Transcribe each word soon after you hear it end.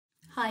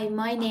Hi,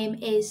 my name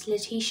is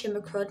Latisha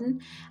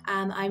McCrudden.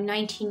 I'm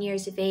 19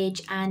 years of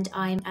age and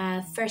I'm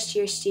a first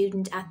year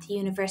student at the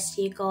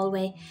University of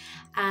Galway,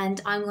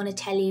 and I'm going to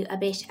tell you a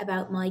bit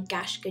about my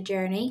Gaisce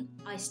journey.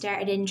 I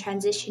started in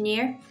transition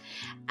year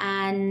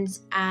and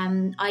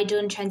I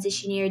done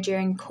transition year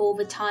during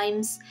COVID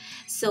times,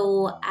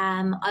 so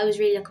I was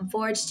really looking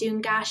forward to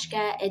doing Gaisce.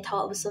 I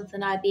thought it was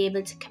something I'd be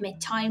able to commit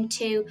time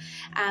to.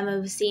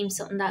 It seemed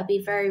something that would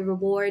be very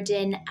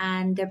rewarding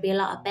and there'd be a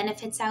lot of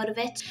benefits out of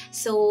it.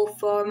 So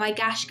for my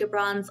Gaisce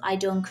bronze, I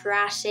done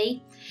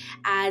karate.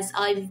 As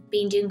I've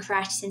been doing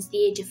karate since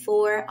the age of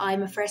 4,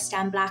 I'm a first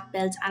dan black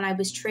belt and I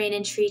was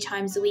training 3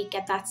 times a week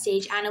at that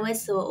stage anyway,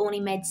 so it only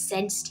made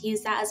sense to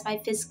use that as my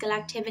physical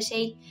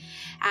activity.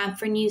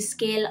 For new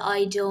skill,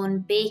 I done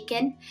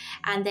baking,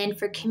 and then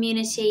for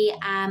community,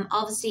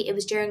 obviously it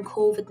was during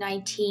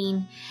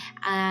COVID-19.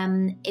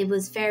 It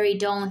was very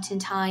daunting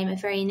time, a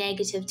very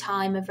negative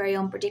time, a very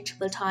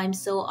unpredictable time,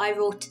 so I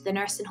wrote to the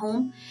nursing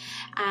home.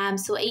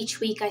 So each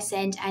week I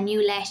sent a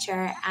new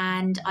letter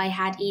and I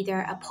had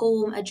either a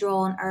poem, a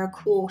drawing or a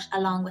quote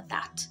along with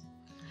that.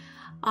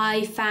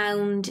 I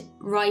found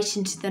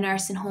writing to the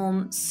nursing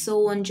home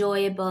so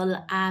enjoyable.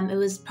 It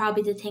was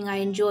probably the thing I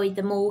enjoyed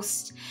the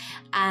most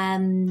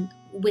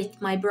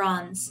with my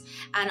bronze,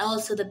 and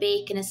also the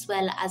baking as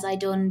well, as I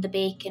done the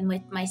baking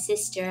with my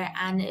sister,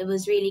 and it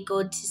was really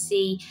good to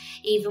see,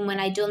 even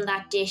when I done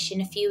that dish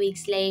and a few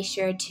weeks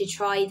later, to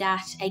try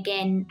that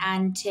again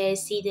and to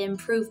see the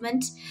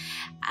improvement.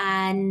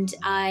 And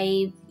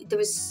there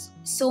was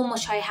so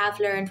much I have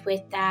learned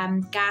with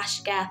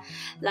Gaisce.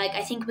 Like,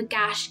 I think with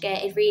Gaisce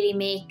it really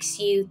makes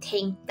you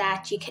think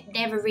that you can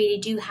never really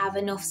do have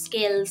enough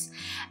skills,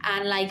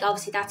 and like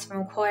obviously that's a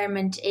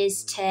requirement,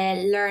 is to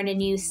learn a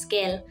new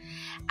skill.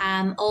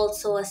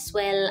 Also as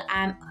well,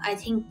 I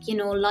think, you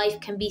know, life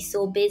can be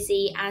so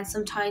busy and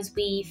sometimes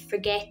we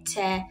forget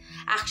to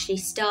actually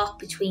stop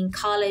between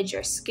college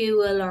or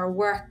school or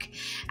work,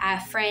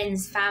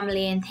 friends,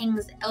 family and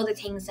other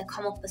things that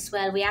come up as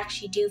well. We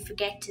actually do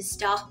forget to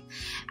stop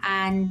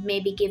and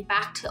maybe give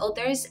back to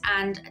others,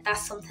 and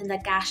that's something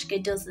that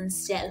Gaisce does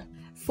instill.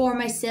 For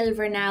my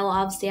silver now,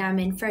 obviously I'm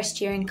in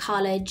first year in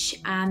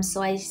college,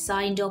 so I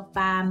signed up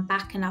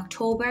back in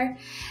October,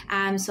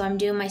 so I'm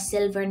doing my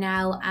silver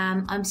now.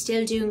 I'm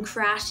still doing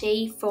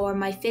karate for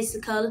my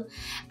physical.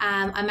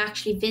 I'm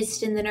actually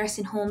visiting the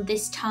nursing home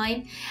this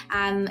time,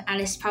 and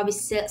it's probably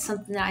still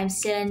something that I'm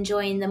still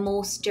enjoying the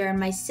most during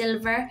my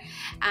silver.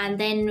 And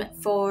then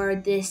for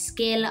the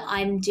skill,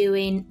 I'm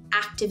doing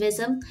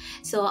activism.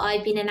 So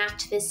I've been an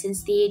activist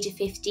since the age of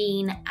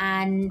 15,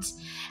 and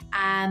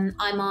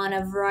I'm on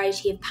a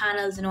variety of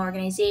panels and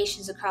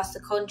organisations across the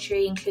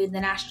country, including the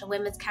National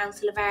Women's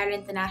Council of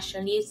Ireland, the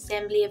National Youth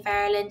Assembly of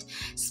Ireland,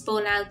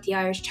 spun out the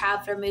Irish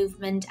Traveller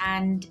Movement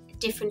and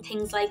different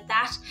things like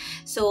that.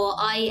 So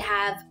I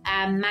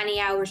have many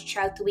hours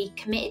throughout the week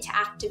committed to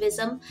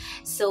activism,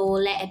 so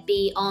let it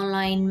be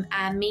online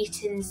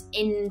meetings,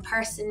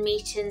 in-person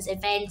meetings,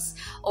 events,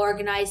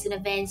 organising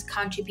events,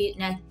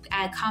 contributing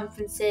at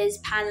conferences,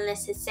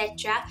 panellists,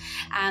 etc.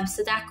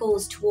 So that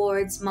goes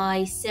towards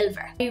my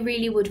silver. I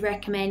really would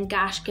recommend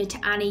Gaisce to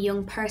any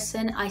young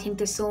person. I think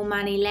there's so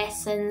many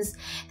lessons,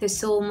 there's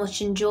so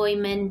much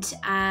enjoyment.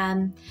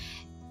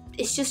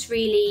 It's just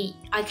really,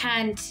 I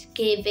can't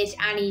give it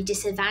any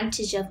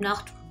disadvantage of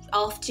not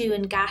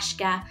doing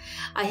Gaisce.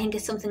 I think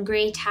it's something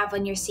great to have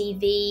on your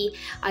CV.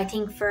 I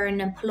think for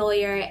an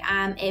employer,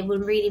 it will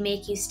really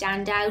make you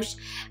stand out,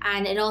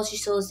 and it also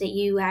shows that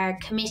you are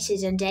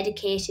committed and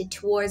dedicated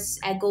towards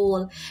a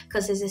goal,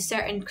 because there's a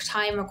certain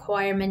time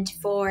requirement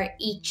for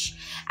each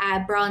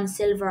bronze,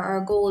 silver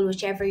or goal,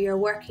 whichever you're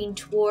working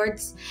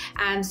towards.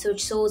 So it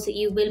shows that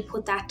you will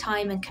put that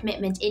time and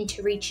commitment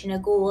into reaching a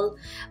goal.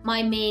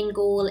 My main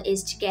goal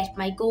is to get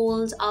my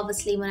gold.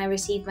 Obviously when I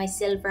receive my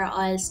silver,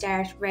 I'll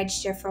start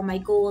register for my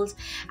gold,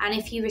 and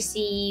if you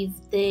receive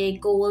the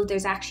gold,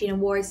 there's actually an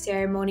award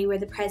ceremony where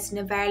the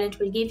President of Ireland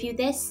will give you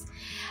this.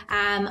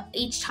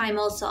 Each time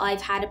also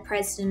I've had a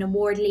president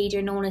award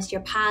leader known as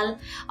your pal.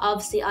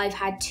 Obviously I've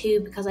had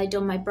 2 because I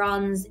done my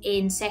bronze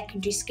in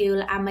secondary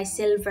school and my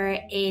silver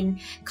in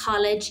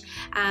college.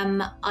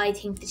 I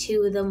think the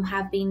 2 of them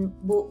have been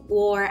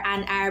war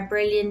and are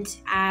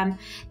brilliant.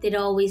 They'd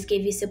always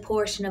give you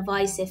support and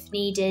advice if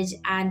needed,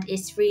 and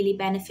it's really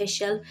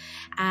beneficial.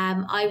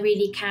 I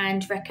really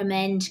can't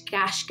recommend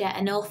Gaisce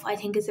enough. I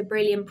think it's a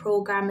brilliant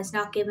programme. It's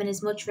not given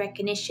as much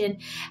recognition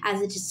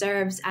as it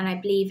deserves, and I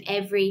believe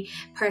every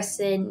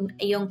person,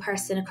 a young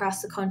person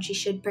across the country,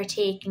 should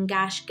partake in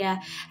Gaisce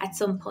at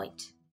some point.